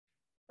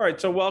All right,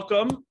 so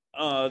welcome.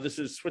 This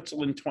is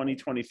Switzerland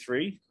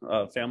 2023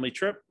 family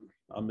trip.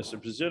 I'm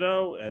Mr.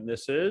 Pizzuto, and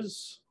this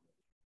is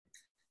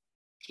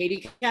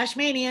Katie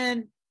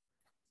Cashmanian.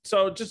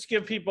 So just to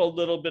give people a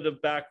little bit of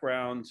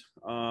background,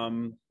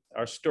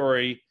 our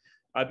story.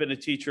 I've been a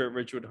teacher at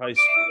Ridgewood High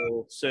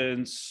School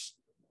since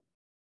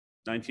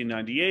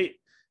 1998.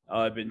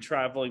 I've been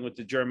traveling with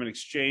the German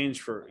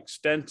Exchange for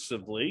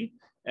extensively,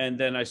 and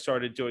then I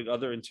started doing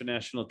other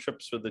international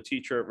trips with the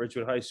teacher at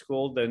Ridgewood High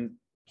School. Then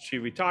she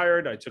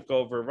retired. I took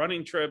over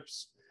running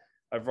trips.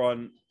 I've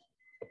run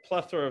a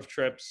plethora of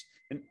trips.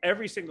 And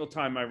every single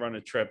time I run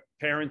a trip,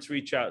 parents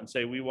reach out and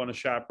say, we want to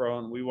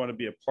chaperone, we want to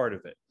be a part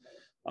of it.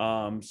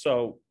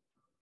 So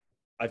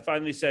I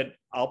finally said,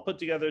 I'll put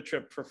together a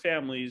trip for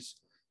families.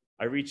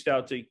 I reached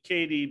out to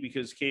Katie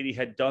because Katie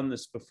had done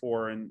this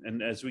before.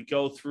 And as we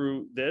go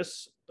through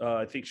this,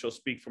 I think she'll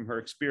speak from her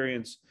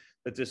experience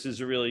that this is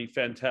a really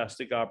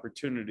fantastic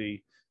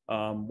opportunity.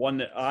 One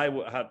that I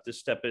will have to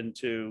step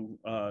into.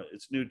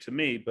 It's new to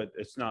me, but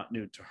it's not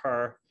new to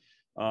her.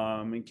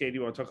 And Katie,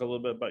 you want to talk a little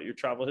bit about your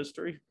travel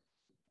history?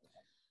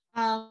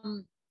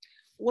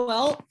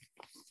 Well,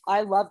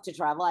 I love to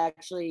travel. I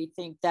actually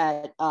think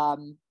that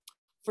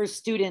for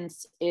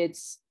students,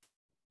 it's,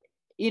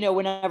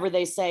 whenever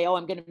they say, oh,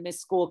 I'm going to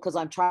miss school because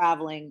I'm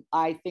traveling,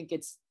 I think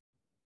it's,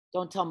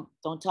 don't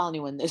tell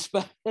anyone this,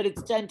 but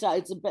it's 10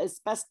 times, it's the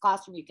best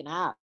classroom you can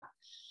have.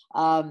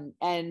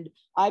 And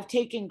I've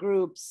taken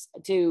groups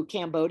to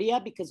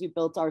Cambodia because we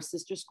built our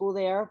sister school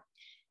there.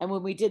 And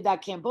when we did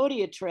that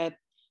Cambodia trip,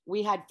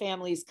 we had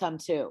families come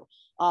too,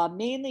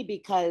 mainly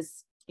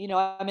because,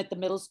 I'm at the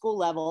middle school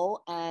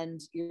level and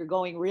you're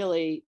going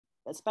really,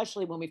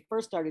 especially when we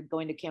first started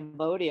going to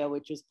Cambodia,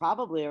 which was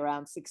probably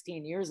around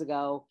 16 years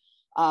ago.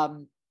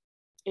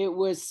 It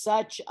was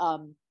such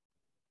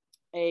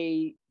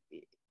a,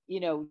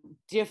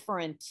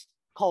 different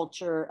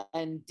culture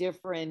and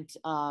different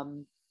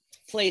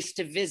place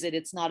to visit.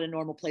 It's not a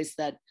normal place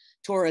that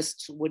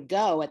tourists would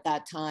go at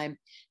that time.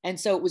 And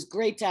so it was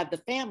great to have the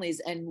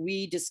families, and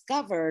we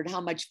discovered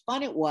how much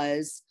fun it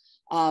was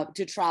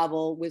to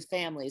travel with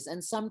families.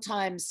 And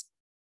sometimes,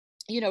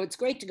 it's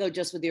great to go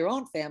just with your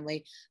own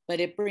family, but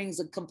it brings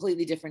a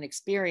completely different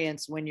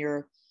experience when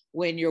you're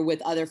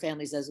with other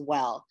families as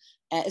well,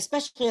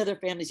 especially other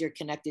families you're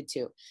connected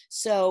to.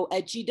 So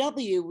at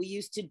GW, we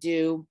used to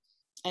do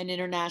an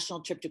international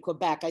trip to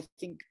Quebec. I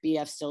think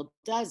BF still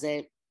does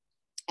it.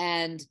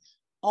 And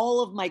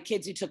all of my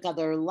kids who took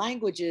other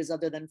languages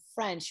other than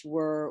French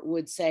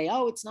would say,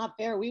 oh, it's not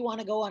fair, we want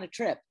to go on a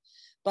trip.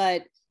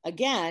 But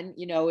again,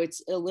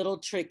 it's a little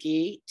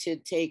tricky to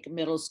take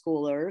middle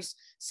schoolers.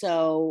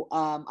 So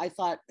I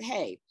thought,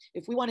 hey,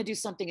 if we want to do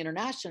something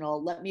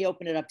international, let me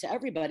open it up to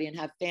everybody and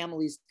have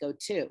families go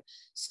too.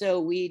 So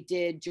we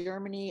did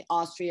Germany,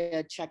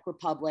 Austria, Czech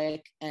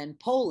Republic, and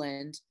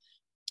Poland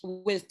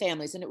with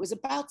families. And it was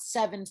about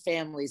 7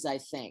 families, I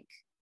think.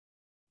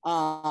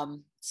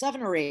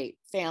 7 or 8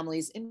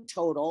 families in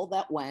total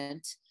that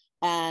went.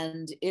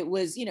 And it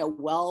was,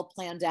 well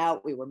planned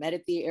out. We were met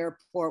at the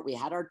airport. We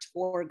had our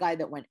tour guide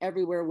that went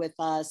everywhere with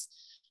us.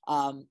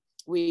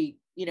 We,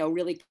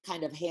 really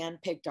kind of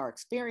handpicked our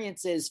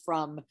experiences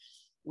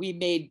we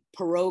made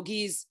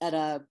pierogies at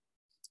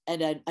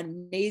an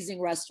amazing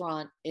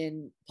restaurant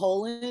in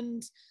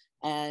Poland.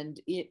 And,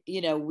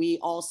 we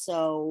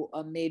also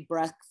made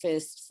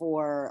breakfast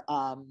for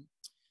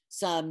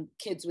some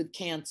kids with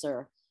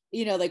cancer.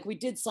 We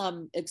did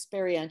some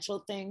experiential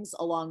things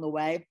along the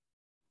way.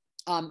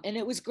 And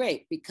it was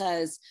great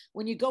because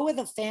when you go with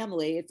a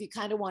family, if you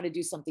kind of want to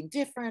do something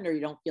different, or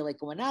you don't feel like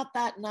going out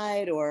that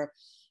night, or,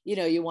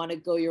 you want to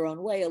go your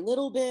own way a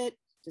little bit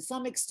to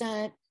some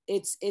extent,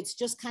 it's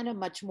just kind of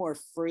much more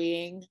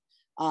freeing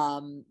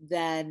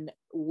than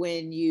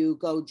when you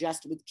go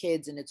just with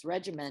kids and it's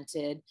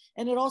regimented.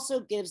 And it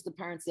also gives the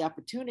parents the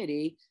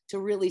opportunity to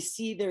really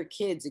see their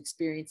kids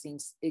experience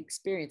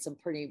some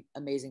pretty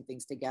amazing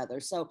things together.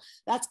 So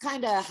that's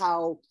kind of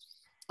how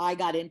I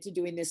got into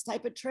doing this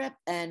type of trip.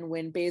 And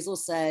when Basil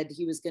said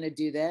he was going to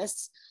do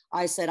this,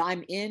 I said,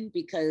 I'm in,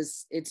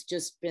 because it's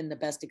just been the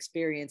best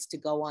experience to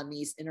go on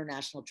these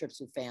international trips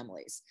with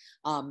families.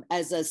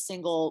 As a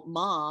single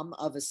mom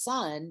of a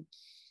son,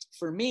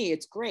 for me,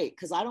 it's great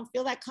because I don't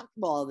feel that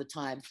comfortable all the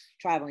time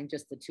traveling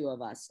just the 2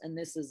 of us. And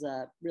this is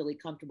a really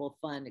comfortable,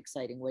 fun,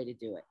 exciting way to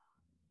do it.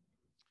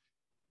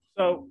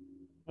 So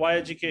why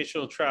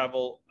educational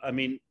travel? I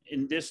mean,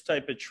 in this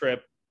type of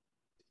trip,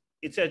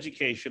 it's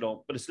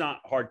educational, but it's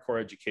not hardcore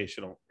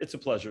educational. It's a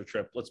pleasure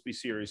trip. Let's be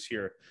serious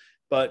here.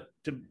 But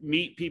to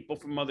meet people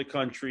from other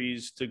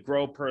countries, to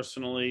grow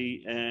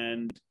personally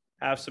and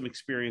have some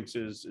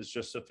experiences is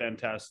just a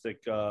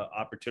fantastic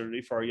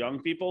opportunity for our young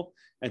people.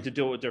 And to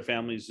do it with their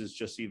families is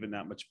just even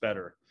that much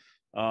better.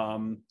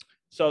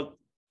 So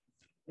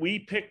we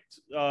picked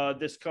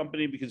this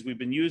company because we've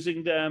been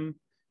using them.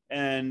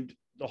 And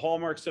the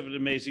hallmarks of an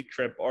amazing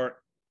trip are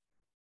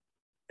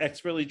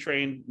expertly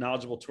trained,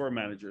 knowledgeable tour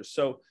managers.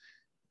 So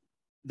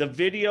the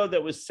video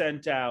that was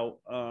sent out,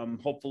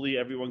 hopefully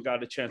everyone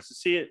got a chance to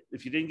see it.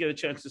 If you didn't get a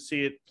chance to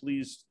see it,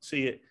 please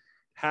see it.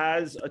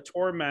 has a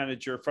tour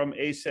manager from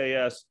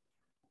SAS.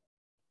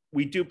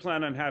 We do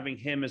plan on having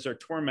him as our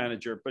tour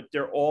manager, but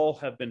they're all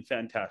have been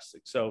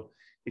fantastic. So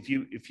if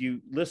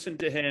you listen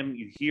to him,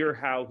 you hear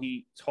how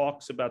he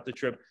talks about the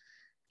trip.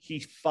 He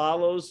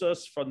follows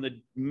us from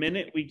the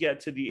minute we get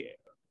to the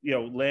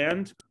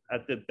land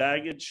at the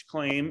baggage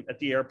claim at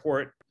the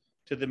airport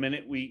to the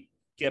minute we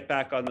get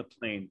back on the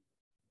plane.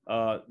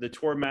 The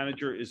tour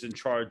manager is in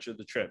charge of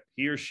the trip.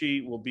 He or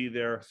she will be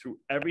there through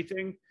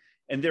everything,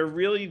 and they're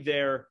really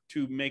there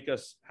to make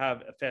us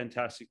have a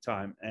fantastic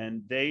time.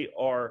 And they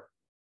are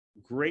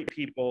great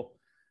people,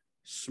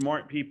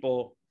 smart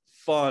people,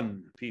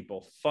 fun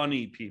people,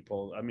 funny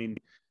people. I mean,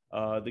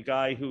 the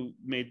guy who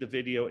made the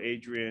video,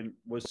 Adrian,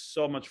 was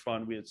so much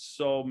fun. We had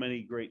so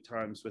many great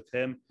times with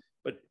him,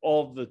 but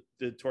all of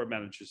the tour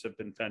managers have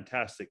been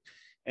fantastic.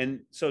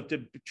 And so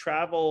to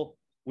travel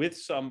with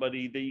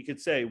somebody that you could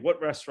say,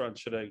 what restaurant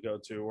should I go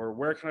to? Or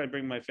where can I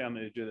bring my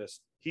family to do this?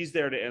 He's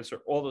there to answer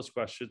all those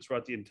questions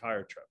throughout the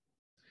entire trip,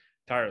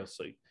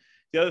 tirelessly.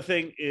 The other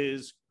thing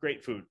is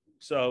great food.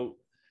 So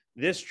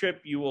this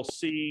trip, you will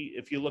see,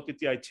 if you look at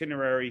the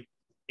itinerary,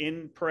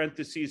 in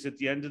parentheses at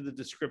the end of the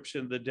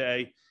description of the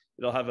day,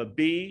 it'll have a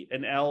B,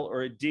 an L,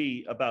 or a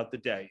D about the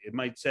day. It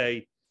might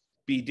say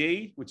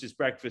BD, which is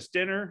breakfast,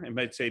 dinner. It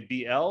might say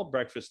BL,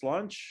 breakfast,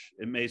 lunch.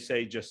 It may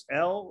say just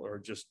L or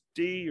just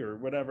D or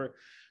whatever.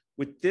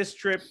 With this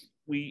trip,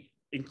 we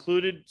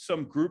included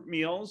some group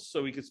meals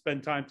so we could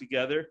spend time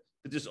together,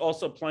 but there's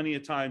also plenty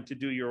of time to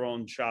do your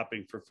own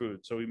shopping for food.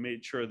 So we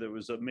made sure there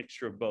was a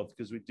mixture of both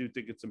because we do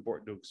think it's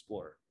important to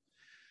explore.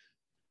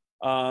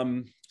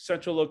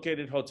 Central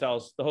located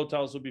hotels. The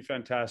hotels will be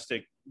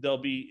fantastic. They'll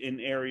be in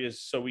areas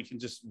so we can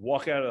just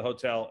walk out of the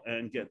hotel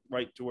and get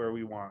right to where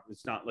we want.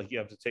 It's not like you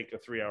have to take a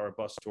 3-hour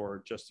bus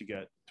tour just to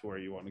get to where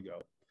you want to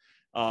go.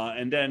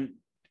 And then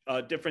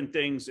different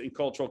things in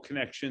cultural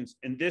connections.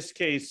 In this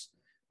case,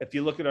 if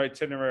you look at our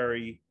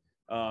itinerary,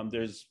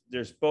 there's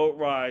boat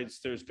rides,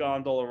 there's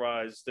gondola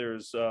rides,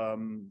 there's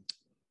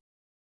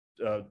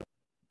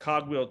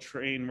cogwheel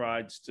train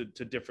rides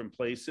to different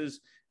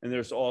places. And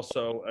there's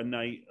also a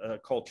night, a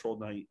cultural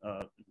night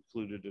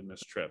included in this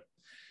trip.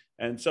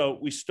 And so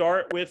we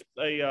start with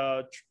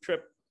a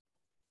trip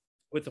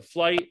with a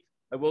flight.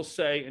 I will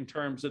say in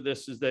terms of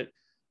this is that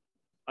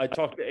I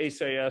talked to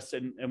SAS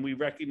and we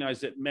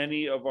recognize that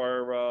many of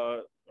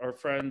our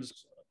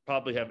friends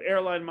probably have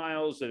airline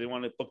miles and they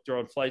want to book their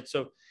own flight.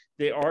 So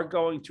they are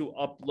going to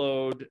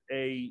upload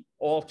a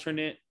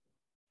alternate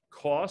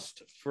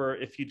cost for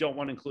if you don't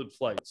want to include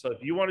flights. So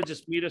if you want to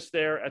just meet us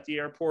there at the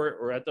airport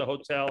or at the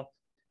hotel,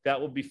 that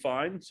will be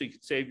fine. So you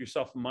could save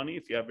yourself money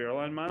if you have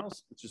airline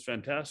miles, which is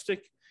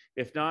fantastic.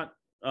 If not,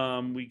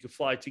 we could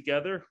fly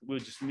together. We'll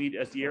just meet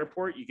at the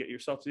airport. You get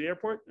yourself to the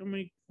airport and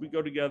we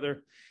go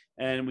together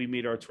and we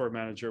meet our tour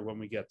manager when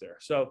we get there.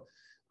 So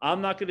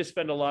I'm not going to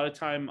spend a lot of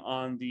time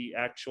on the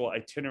actual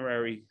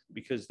itinerary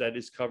because that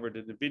is covered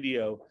in the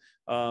video.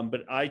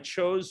 But I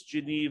chose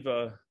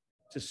Geneva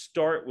to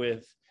start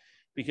with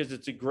because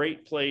it's a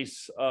great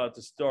place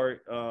to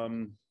start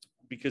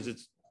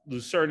because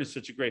Lucerne is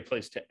such a great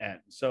place to end.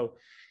 So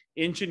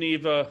in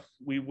Geneva,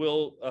 we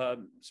will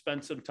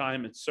spend some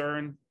time at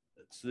CERN.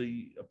 It's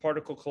the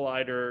Particle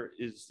Collider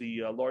is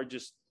the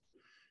largest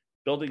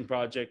building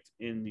project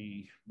in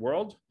the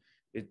world.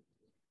 It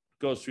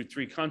goes through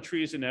 3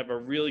 countries and have a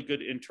really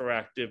good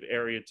interactive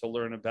area to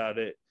learn about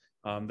it.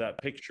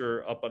 That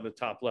picture up on the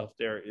top left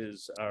there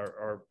is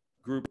our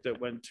group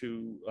that went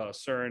to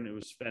CERN. It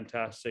was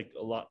fantastic,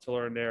 a lot to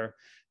learn there.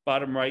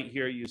 Bottom right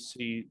here, you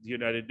see the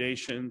United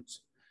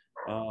Nations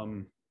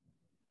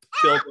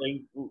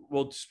building.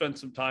 We'll spend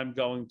some time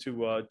going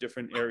to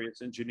different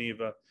areas in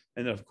Geneva.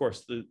 And then of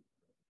course,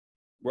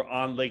 we're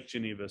on Lake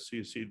Geneva, so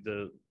you see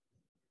the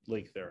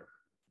lake there.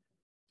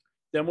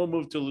 Then we'll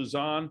move to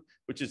Lausanne,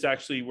 which is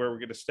actually where we're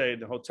going to stay in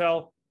the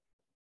hotel.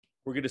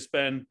 We're going to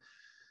spend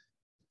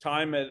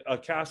time at a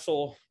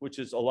castle, which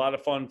is a lot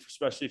of fun,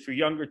 especially for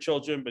younger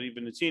children, but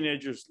even the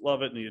teenagers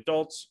love it and the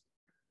adults.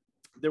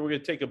 Then we're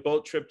going to take a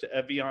boat trip to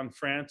Evian,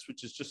 France,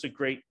 which is just a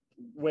great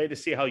way to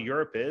see how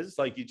Europe is.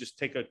 Like you just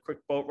take a quick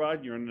boat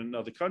ride, you're in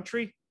another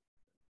country.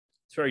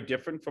 It's very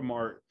different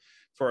for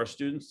our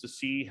students to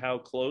see how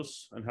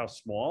close and how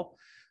small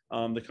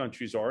the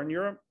countries are in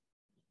Europe.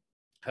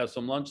 Have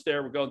some lunch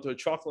there. We're going to a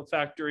chocolate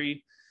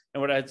factory.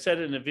 And what I had said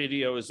in the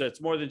video is that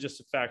it's more than just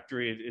a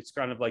factory. It's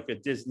kind of like a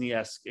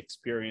Disney-esque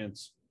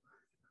experience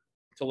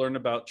to learn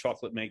about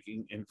chocolate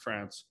making in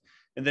France.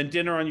 And then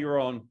dinner on your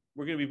own.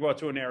 We're going to be brought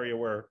to an area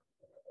where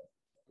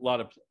a lot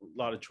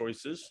of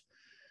choices.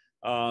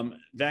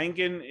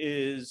 Wangen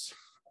is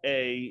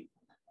a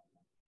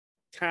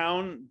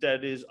town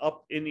that is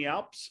up in the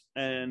Alps,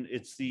 and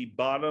it's the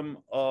bottom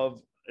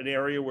of an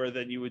area where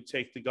then you would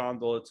take the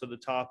gondola to the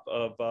top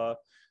of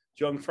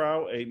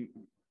Jungfrau, a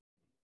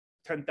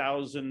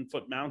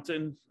 10,000-foot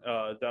mountain.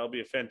 That'll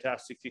be a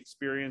fantastic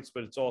experience,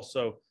 but it's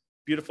also a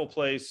beautiful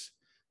place.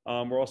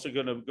 We're also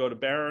going to go to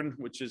Bern,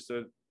 which is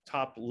the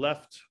top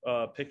left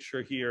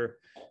picture here.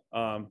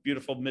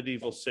 Beautiful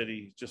medieval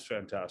city, just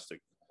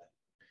fantastic.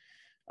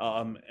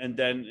 And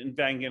then in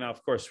Vangina,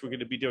 of course, we're going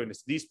to be doing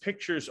this. These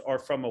pictures are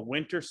from a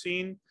winter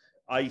scene.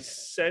 I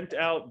sent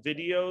out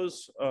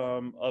videos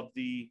from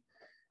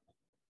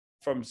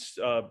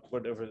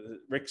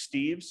Rick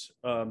Steves.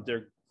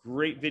 They're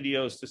great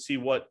videos to see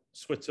what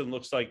Switzerland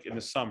looks like in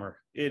the summer.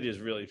 It is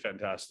really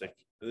fantastic.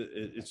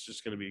 It's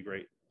just going to be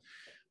great.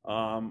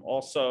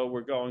 Also,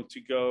 we're going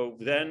to go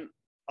then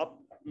up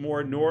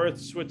more north,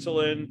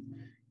 Switzerland,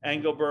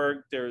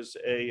 Engelberg. There's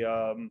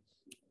a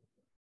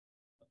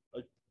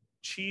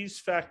cheese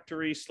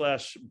factory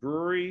 /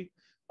 brewery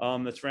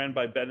that's ran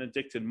by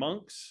Benedictine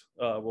monks.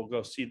 We'll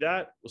go see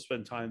that. We'll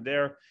spend time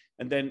there.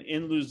 And then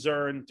in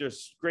Luzerne,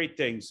 there's great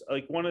things.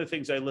 Like one of the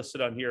things I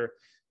listed on here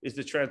is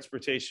the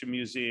Transportation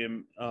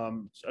Museum.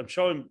 I'm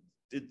showing,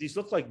 these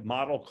look like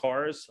model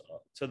cars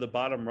to the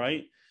bottom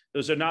right.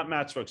 Those are not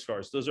Matchbox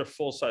cars. Those are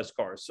full-size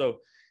cars. So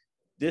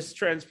this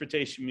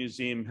Transportation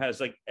Museum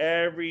has like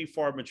every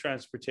form of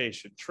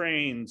transportation,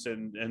 trains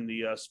and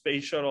the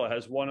space shuttle. It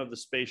has one of the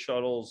space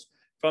shuttles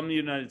from the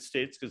United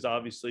States, because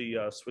obviously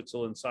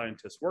Switzerland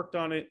scientists worked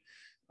on it.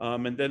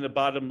 And then the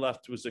bottom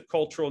left was a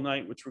cultural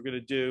night, which we're going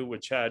to do,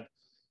 which had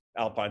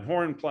alpine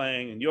horn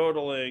playing and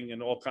yodeling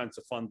and all kinds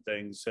of fun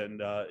things.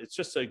 And it's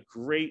just a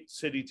great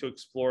city to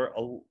explore,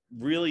 a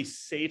really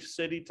safe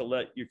city to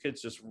let your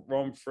kids just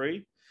roam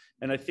free.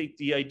 And I think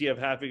the idea of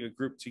having a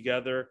group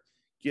together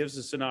gives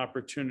us an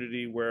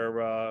opportunity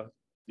where,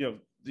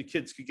 the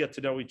kids could get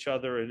to know each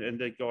other and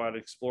they go out and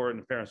explore, and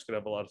the parents could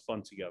have a lot of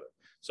fun together.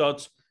 So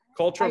it's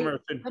culture,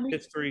 American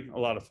history, a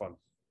lot of fun.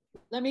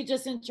 Let me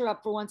just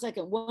interrupt for 1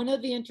 second. One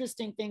of the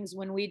interesting things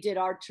when we did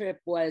our trip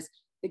was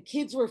the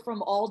kids were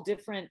from all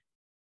different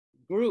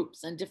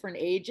groups and different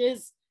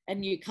ages.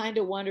 And you kind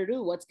of wondered,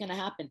 ooh, what's going to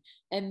happen?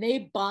 And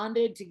they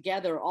bonded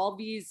together, all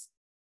these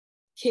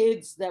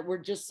kids that were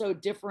just so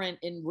different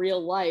in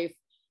real life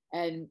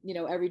and,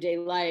 everyday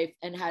life,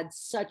 and had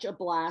such a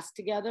blast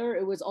together.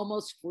 It was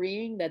almost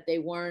freeing that they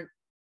weren't,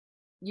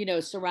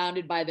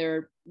 surrounded by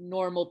their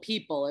normal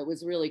people. It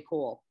was really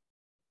cool.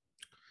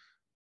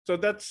 So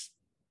that's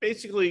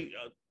basically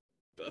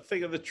a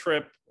thing of the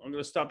trip. I'm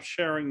going to stop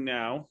sharing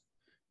now.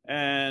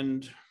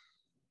 And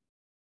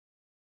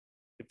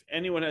if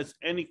anyone has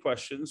any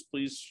questions,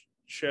 please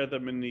share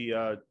them in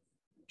the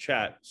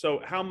chat.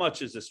 So how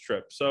much is this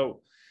trip?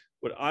 So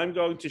what I'm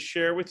going to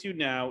share with you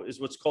now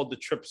is what's called the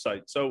trip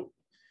site. So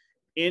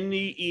in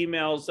the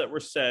emails that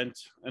were sent,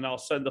 and I'll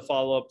send the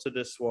follow-up to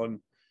this one,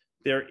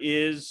 there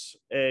is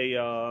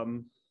a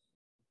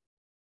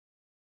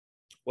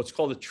what's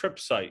called a trip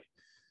site.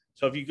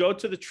 So if you go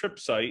to the trip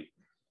site,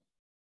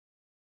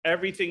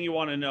 everything you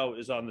want to know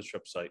is on the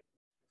trip site.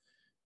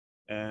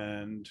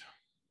 And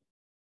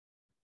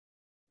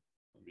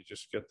let me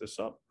just get this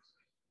up.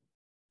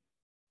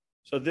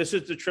 So this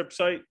is the trip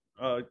site.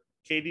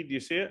 Katie, do you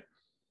see it?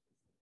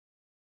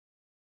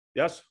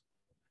 Yes?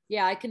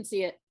 Yeah, I can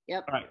see it.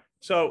 Yep. All right.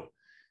 So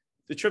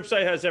the trip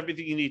site has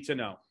everything you need to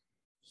know.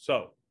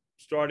 So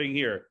starting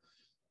here,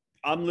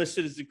 I'm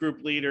listed as the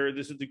group leader.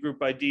 This is the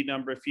group ID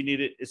number if you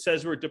need it. It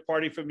says we're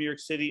departing from New York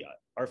City.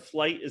 Our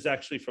flight is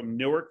actually from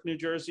Newark, New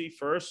Jersey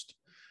first.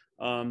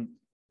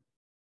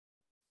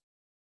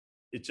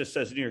 It just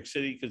says New York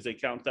City because they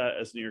count that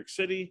as New York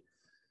City.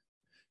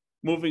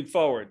 Moving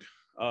forward,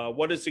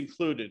 what is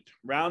included?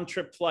 Round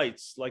trip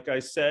flights. Like I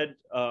said,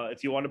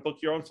 if you want to book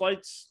your own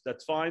flights,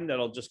 that's fine.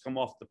 That'll just come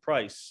off the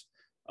price.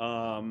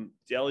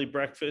 Daily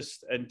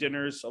breakfast and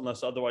dinners,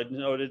 unless otherwise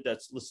noted,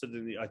 that's listed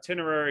in the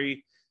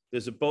itinerary.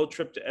 There's a boat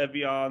trip to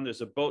Evian.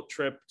 There's a boat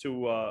trip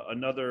to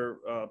another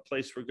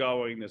place we're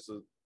going. There's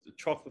the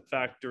chocolate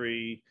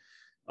factory,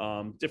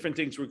 different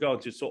things we're going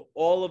to. So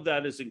all of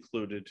that is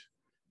included.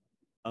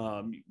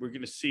 We're going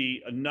to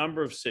see a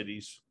number of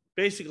cities,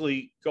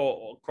 basically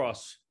go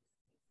across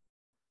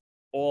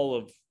all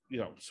of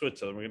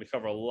Switzerland. We're going to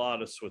cover a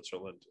lot of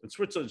Switzerland. And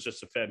Switzerland is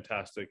just a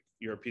fantastic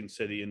European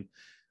city. And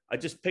I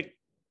just picked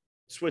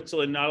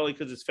Switzerland not only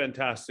because it's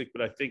fantastic,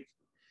 but I think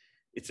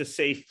it's a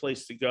safe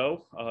place to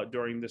go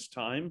during this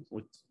time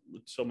with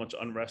so much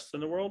unrest in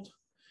the world.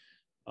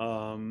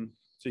 So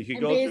you can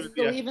go through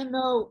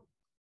the,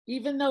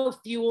 even though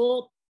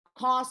fuel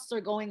costs are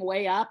going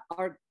way up,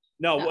 our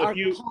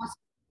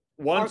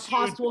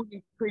costs won't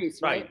increase,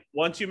 right?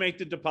 Once you make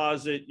the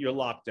deposit, you're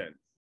locked in.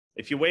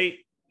 If you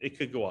wait, it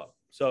could go up.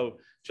 So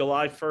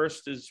July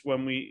 1st is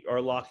when we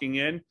are locking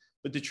in.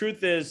 But the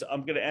truth is,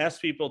 I'm going to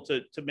ask people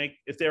to make,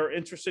 if they're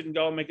interested in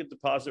going, make a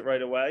deposit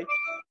right away,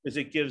 because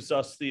it gives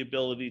us the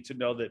ability to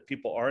know that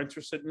people are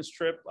interested in this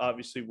trip.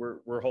 Obviously,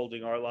 we're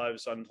holding our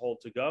lives on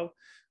hold to go,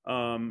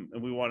 and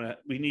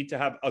we need to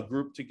have a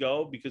group to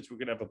go because we're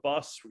going to have a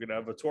bus, we're going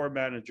to have a tour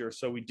manager,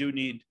 so we're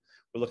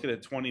looking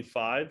at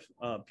 25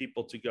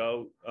 people to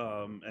go,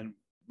 and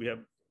we have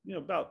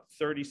about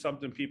 30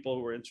 something people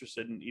who are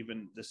interested in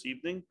even this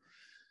evening.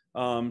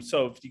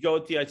 So if you go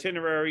with the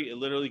itinerary, it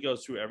literally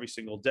goes through every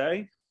single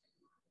day.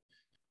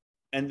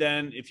 And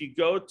then if you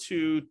go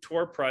to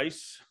tour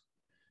price,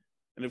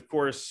 and of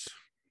course,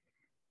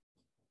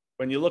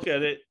 when you look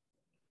at it,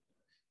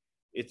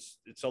 it's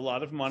a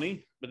lot of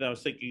money. But then I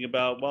was thinking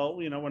about, well,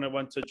 when I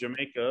went to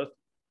Jamaica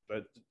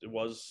but it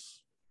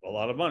was a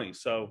lot of money.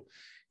 So,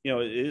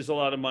 it is a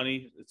lot of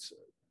money.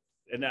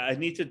 And I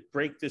need to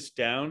break this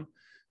down.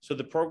 So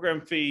the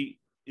program fee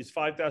is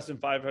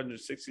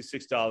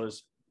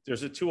 $5,566.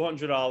 There's a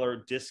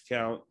 $200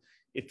 discount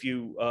if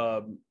you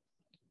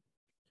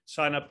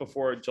sign up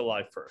before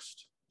July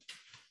 1st.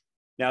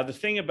 Now, the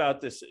thing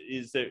about this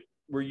is that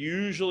we're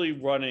usually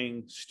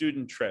running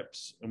student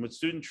trips, and with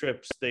student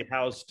trips, they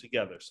house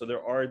together. So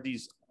there are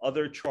these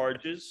other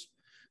charges.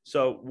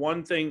 So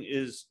one thing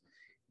is,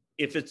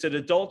 if it's an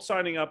adult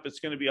signing up, it's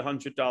going to be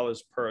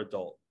 $100 per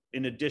adult,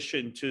 in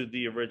addition to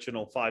the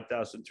original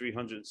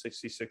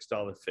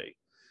 $5,366 fee.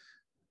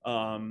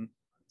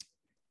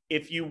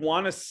 If you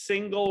want a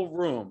single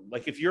room,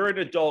 like if you're an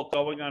adult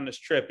going on this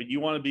trip and you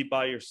want to be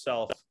by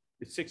yourself,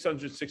 it's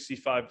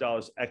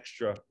 $665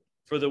 extra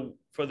for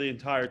the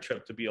entire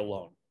trip to be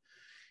alone.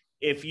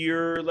 If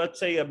you're, let's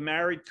say, a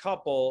married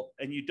couple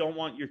and you don't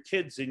want your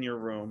kids in your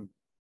room,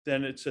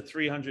 then it's a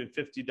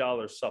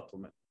 $350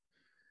 supplement.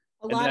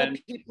 A lot of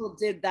people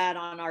did that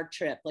on our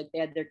trip. Like they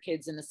had their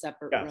kids in a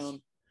separate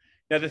room.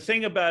 Now, the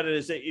thing about it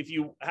is that if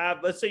you have,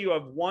 let's say you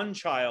have one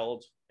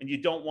child and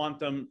you don't want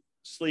them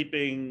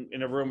sleeping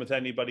in a room with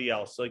anybody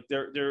else, like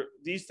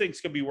these things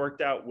can be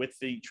worked out with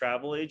the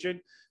travel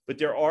agent, but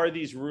there are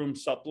these room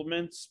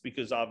supplements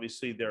because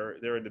obviously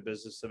they're in the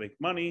business to make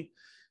money,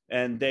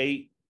 and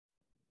they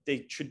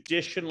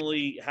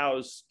traditionally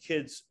house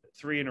kids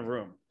 3 in a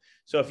room.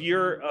 So if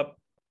you're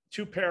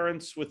two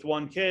parents with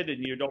one kid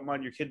and you don't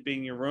mind your kid being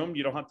in your room,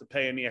 you don't have to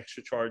pay any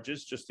extra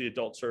charges, just the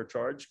adult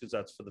surcharge, because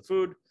that's for the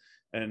food.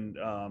 And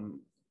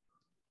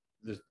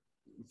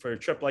for a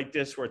trip like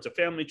this, where it's a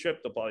family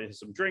trip, they'll probably have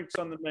some drinks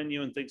on the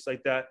menu and things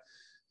like that.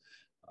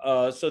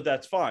 So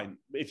that's fine.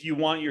 If you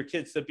want your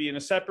kids to be in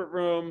a separate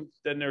room,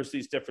 then there's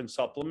these different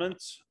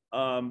supplements.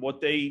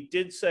 What they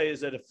did say is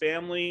that a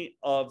family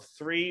of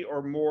 3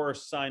 or more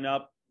sign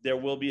up, there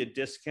will be a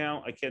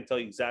discount. I can't tell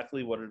you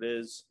exactly what it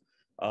is,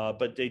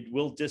 but they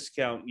will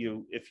discount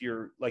you if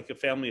you're like a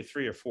family of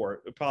 3 or 4.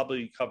 It would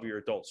probably cover your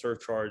adult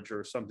surcharge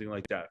or something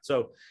like that.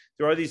 So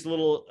there are these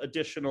little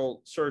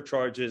additional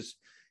surcharges.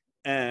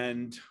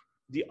 And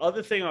the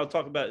other thing I'll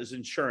talk about is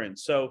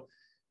insurance. So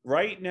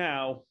right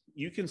now,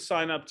 you can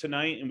sign up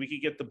tonight and we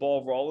could get the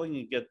ball rolling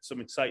and get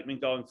some excitement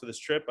going for this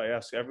trip. I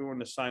ask everyone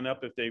to sign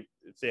up if they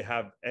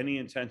have any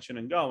intention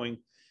in going.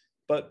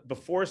 But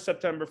before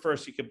September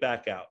 1st, you could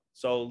back out.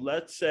 So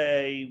let's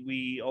say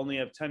we only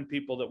have 10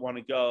 people that want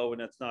to go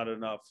and that's not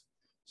enough.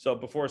 So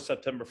before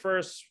September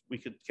 1st, we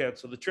could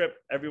cancel the trip.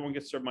 Everyone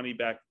gets their money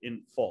back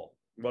in full,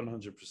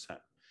 100%.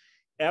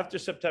 After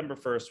September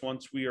 1st,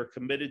 once we are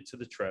committed to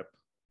the trip,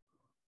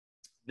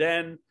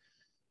 then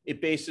it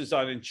bases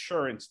on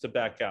insurance to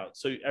back out.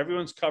 So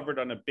everyone's covered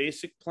on a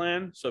basic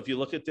plan. So if you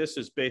look at this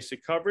as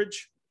basic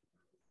coverage,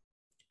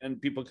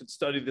 and people could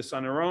study this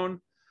on their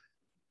own,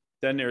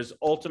 then there's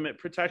ultimate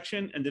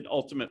protection and then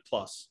ultimate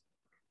plus.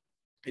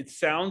 It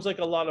sounds like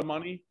a lot of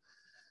money,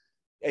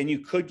 and you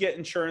could get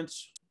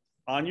insurance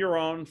on your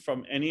own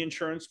from any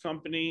insurance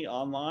company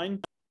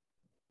online.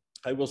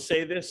 I will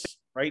say this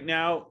right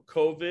now,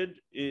 the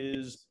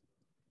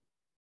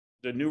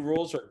new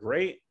rules are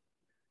great.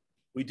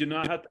 We do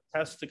not have to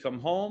test to come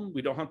home.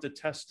 We don't have to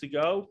test to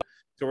go.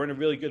 So we're in a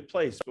really good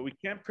place, but we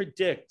can't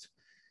predict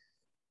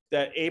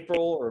that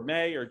April or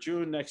May or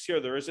June next year,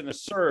 there isn't a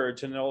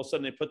surge and then all of a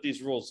sudden they put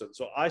these rules in.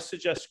 So I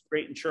suggest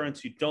great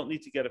insurance. You don't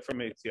need to get it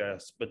from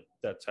ATS, but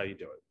that's how you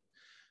do it.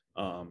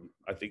 I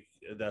think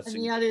that's.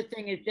 And the other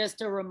thing is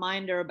just a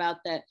reminder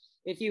about that.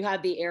 If you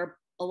have a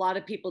lot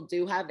of people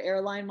do have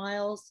airline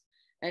miles,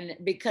 and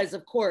because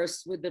of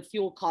course with the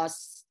fuel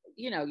costs,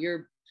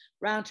 your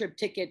round trip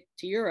ticket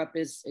to Europe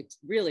is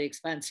really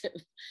expensive.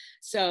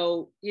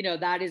 So,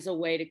 that is a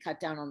way to cut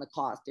down on the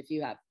cost if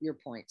you have your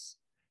points.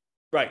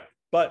 Right.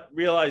 But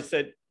realize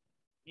that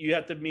you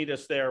have to meet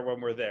us there when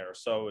we're there.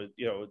 So,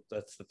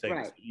 that's the thing.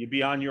 Right. You'd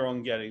be on your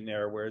own getting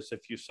there. Whereas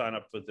if you sign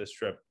up for this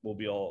trip, we'll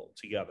be all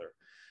together.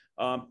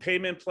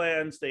 Payment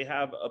plans, they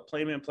have a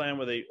payment plan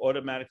where they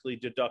automatically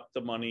deduct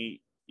the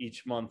money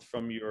each month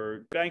from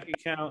your bank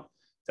account.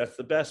 That's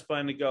the best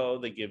plan to go.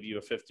 They give you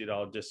a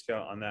 $50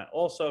 discount on that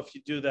also if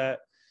you do that.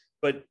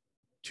 But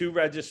to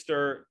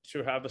register,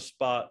 to have a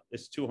spot,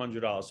 is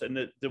 $200.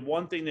 And the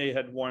one thing they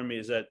had warned me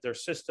is that their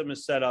system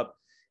is set up.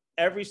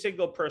 Every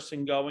single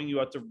person going, you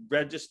have to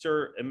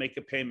register and make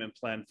a payment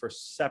plan for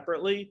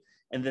separately,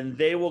 and then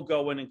they will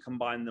go in and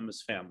combine them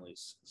as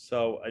families.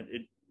 So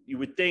you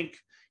would think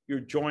you're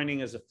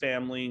joining as a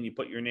family and you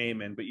put your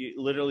name in, but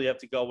you literally have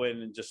to go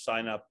in and just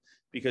sign up,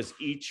 because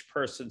each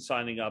person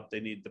signing up,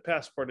 they need the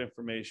passport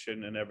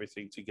information and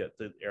everything to get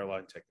the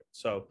airline ticket.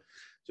 So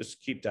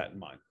just keep that in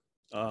mind.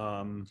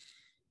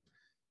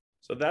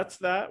 So that's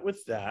that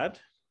with that.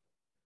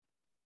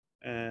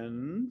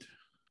 And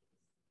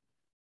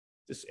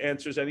this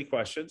answers any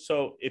questions.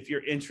 So if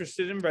you're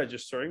interested in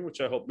registering,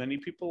 which I hope many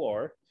people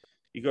are,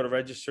 you go to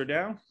register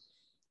now.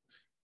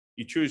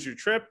 You choose your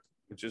trip,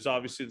 which is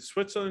obviously the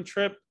Switzerland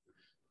trip.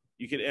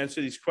 You can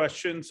answer these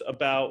questions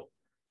about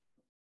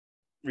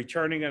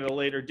returning at a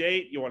later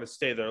date, you want to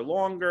stay there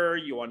longer,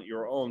 you want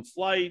your own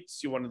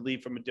flights, you want to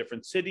leave from a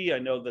different city. I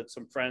know that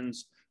some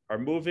friends are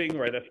moving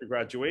right after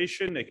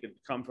graduation. They could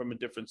come from a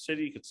different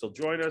city, you could still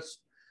join us.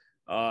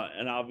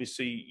 And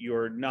obviously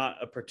you're not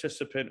a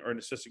participant or an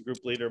assistant group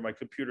leader. My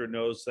computer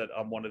knows that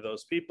I'm one of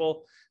those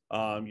people.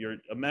 You're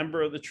a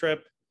member of the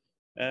trip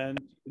and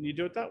you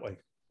do it that way.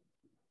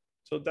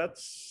 So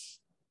that's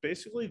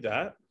basically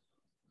that.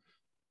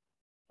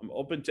 I'm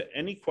open to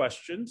any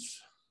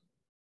questions.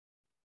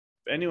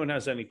 If anyone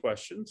has any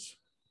questions.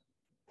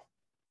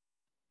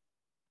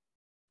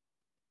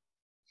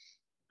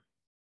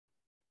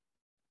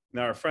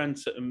 Now, our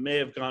friends may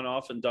have gone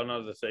off and done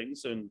other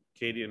things, and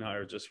Katie and I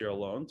are just here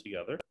alone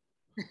together.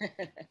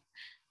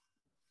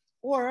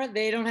 Or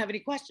they don't have any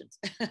questions.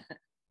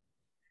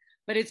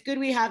 But it's good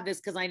we have this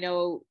because I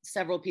know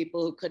several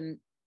people who couldn't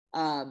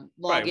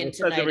log in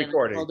tonight. And I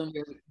told them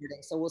we were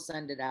recording, so we'll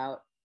send it out.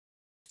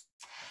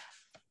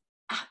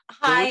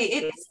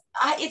 Hi,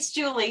 it's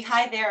Julie.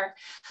 Hi there.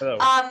 Hello.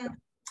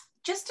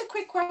 Just a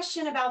quick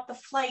question about the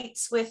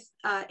flights with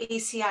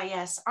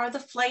ACIS. Are the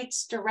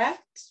flights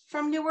direct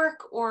from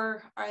Newark,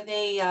 or are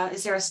they?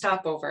 Is there a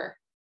stopover?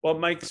 Well,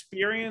 my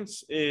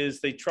experience is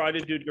they try to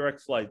do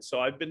direct flights. So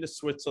I've been to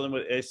Switzerland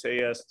with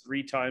ACIS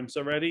 3 times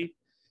already,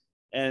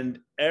 and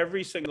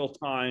every single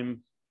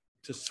time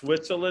to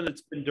Switzerland,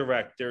 it's been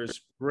direct.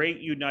 There's great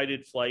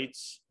United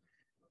flights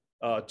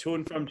to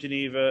and from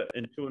Geneva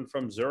and to and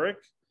from Zurich.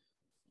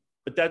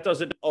 But that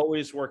doesn't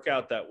always work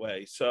out that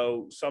way.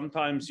 So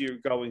sometimes you're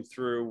going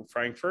through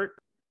Frankfurt.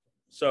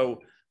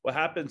 So what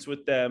happens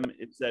with them,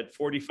 it's that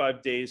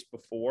 45 days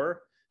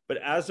before. But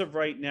as of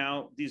right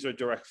now, these are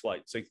direct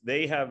flights. Like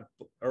they have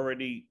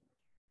already,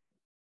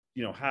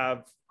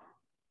 have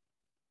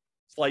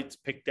flights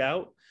picked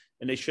out,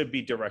 and they should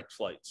be direct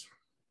flights.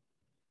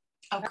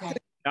 Okay.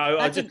 Now,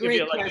 I'll just give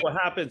you, like, what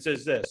happens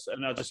is this,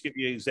 and I'll just give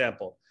you an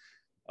example.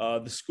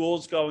 The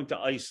school's going to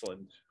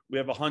Iceland. We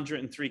have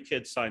 103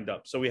 kids signed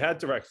up. So we had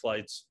direct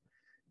flights,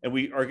 and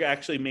we are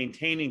actually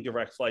maintaining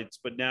direct flights,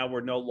 but now we're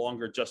no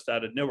longer just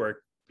out of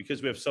Newark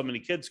because we have so many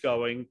kids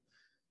going.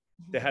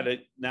 They had to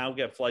now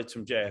get flights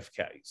from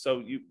JFK.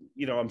 So,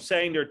 I'm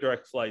saying they're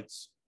direct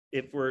flights.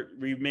 If we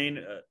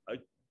remain a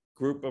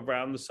group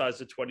around the size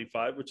of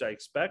 25, which I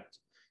expect,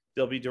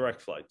 there'll be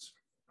direct flights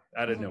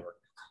out of Newark.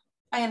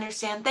 I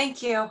understand.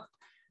 Thank you.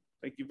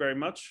 Thank you very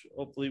much.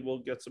 Hopefully we'll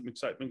get some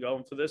excitement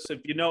going for this.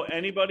 If you know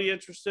anybody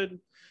interested,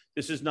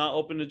 this is not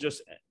open to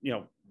just,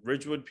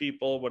 Ridgewood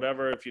people,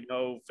 whatever. If you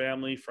know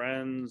family,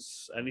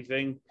 friends,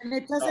 anything. And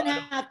it doesn't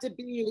have to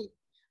be,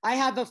 I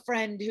have a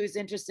friend who's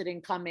interested in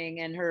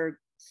coming, and her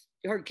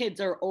kids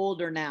are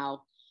older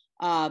now.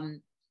 I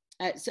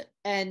was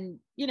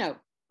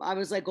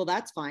like, well,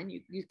 that's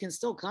fine. You can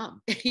still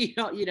come. you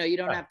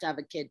don't have to have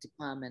a kid to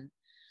come. And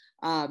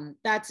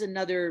that's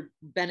another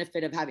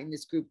benefit of having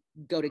this group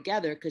go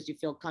together, because you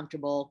feel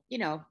comfortable,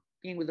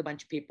 being with a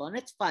bunch of people, and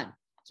it's fun.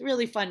 It's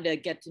really fun to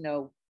get to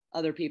know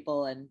other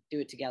people and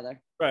do it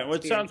together. Right.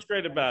 What sounds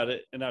great about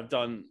it, and I've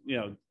done,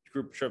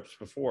 group trips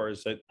before,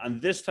 is that on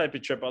this type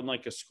of trip,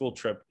 unlike a school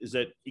trip, is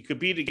that you could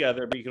be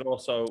together, but you could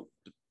also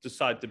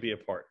decide to be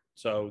apart.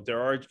 So there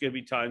are going to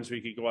be times where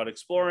you could go out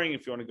exploring.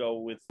 If you want to go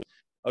with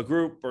a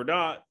group or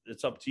not,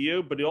 it's up to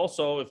you. But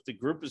also, if the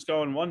group is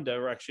going one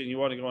direction, you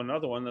want to go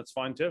another one, that's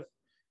fine too.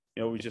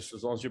 We just,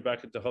 as long as you're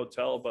back at the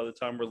hotel by the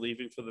time we're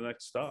leaving for the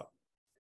next stop.